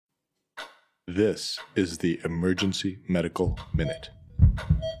This is the Emergency Medical Minute.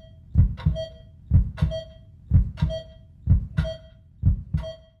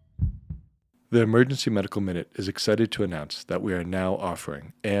 The Emergency Medical Minute is excited to announce that we are now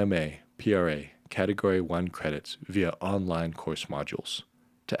offering AMA, PRA, Category 1 credits via online course modules.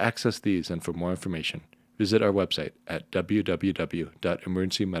 To access these and for more information, visit our website at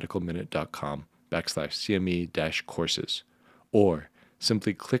www.emergencymedicalminute.com/CME-courses, or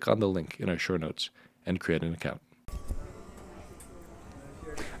simply click on the link in our show notes and create an account.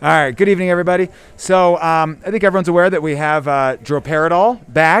 All right, good evening, everybody. So I think everyone's aware that we have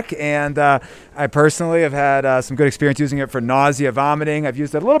Droperidol back, and I personally have had some good experience using it for nausea, vomiting. I've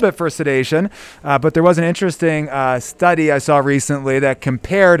used it a little bit for sedation, but there was an interesting study I saw recently that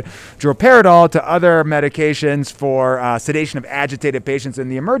compared Droperidol to other medications for sedation of agitated patients in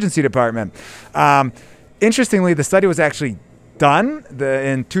the emergency department. Interestingly, the study was actually done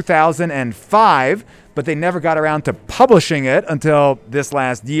in 2005, but they never got around to publishing it until this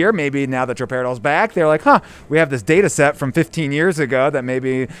last year. Maybe now that Droperidol's back, they're like, we have this data set from 15 years ago that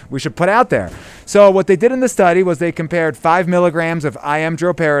maybe we should put out there. So what they did in the study was they compared 5 milligrams of IM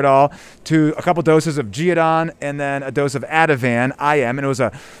Droperidol to a couple doses of Geodon and then a dose of Ativan IM. And it was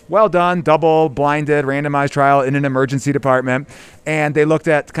a well-done, double-blinded, randomized trial in an emergency department. And they looked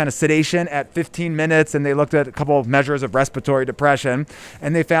at kind of sedation at 15 minutes, and they looked at a couple of measures of respiratory depression,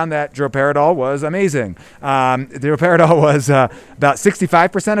 and they found that Droperidol was amazing. Droperidol was about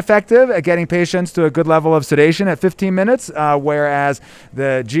 65% effective at getting patients to a good level of sedation at 15 minutes, whereas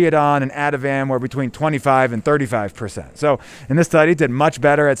the Geodon and Ativan were between 25 and 35%. So in this study, did much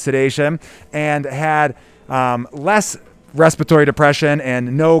better at sedation and had less respiratory depression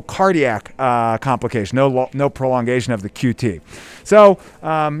and no cardiac complication, no prolongation of the QT. So,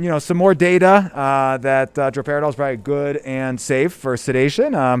 some more data that Droperidol is probably good and safe for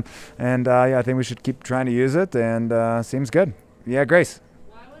sedation. I think we should keep trying to use it, and seems good. Yeah, Grace.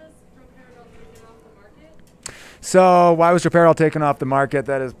 Why was Droperidol taken off the market? So why was Droperidol taken off the market?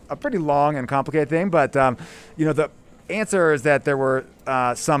 That is a pretty long and complicated thing, but the answer is that there were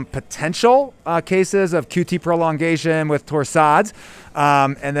some potential cases of QT prolongation with torsades,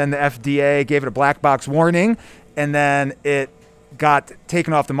 and then the FDA gave it a black box warning, and then it got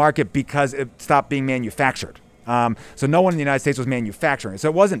taken off the market because it stopped being manufactured. So no one in the United States was manufacturing it. So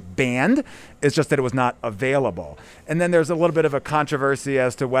it wasn't banned, it's just that it was not available. And then there's a little bit of a controversy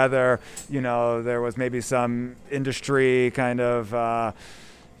as to whether, there was maybe some industry kind of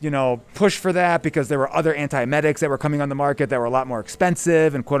push for that because there were other antiemetics that were coming on the market that were a lot more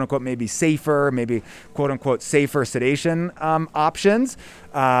expensive and quote unquote maybe safer, maybe quote unquote safer sedation options.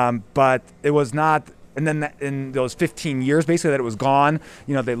 But it was not. And then in those 15 years, basically, that it was gone,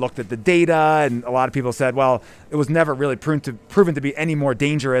 they looked at the data, and a lot of people said, well, it was never really proven to be any more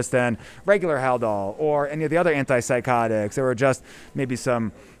dangerous than regular Haldol or any of the other antipsychotics. There were just maybe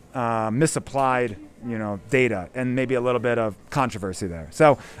some misapplied data and maybe a little bit of controversy there.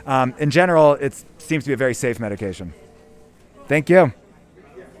 So in general, it seems to be a very safe medication. Thank you.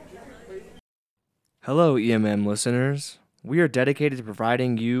 Hello, EMM listeners. We are dedicated to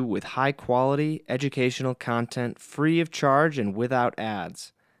providing you with high-quality educational content free of charge and without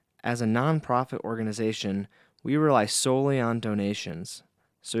ads. As a nonprofit organization, we rely solely on donations.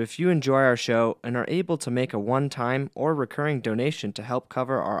 So if you enjoy our show and are able to make a one-time or recurring donation to help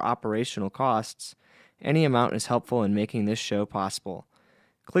cover our operational costs, any amount is helpful in making this show possible.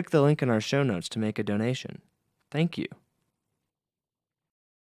 Click the link in our show notes to make a donation. Thank you.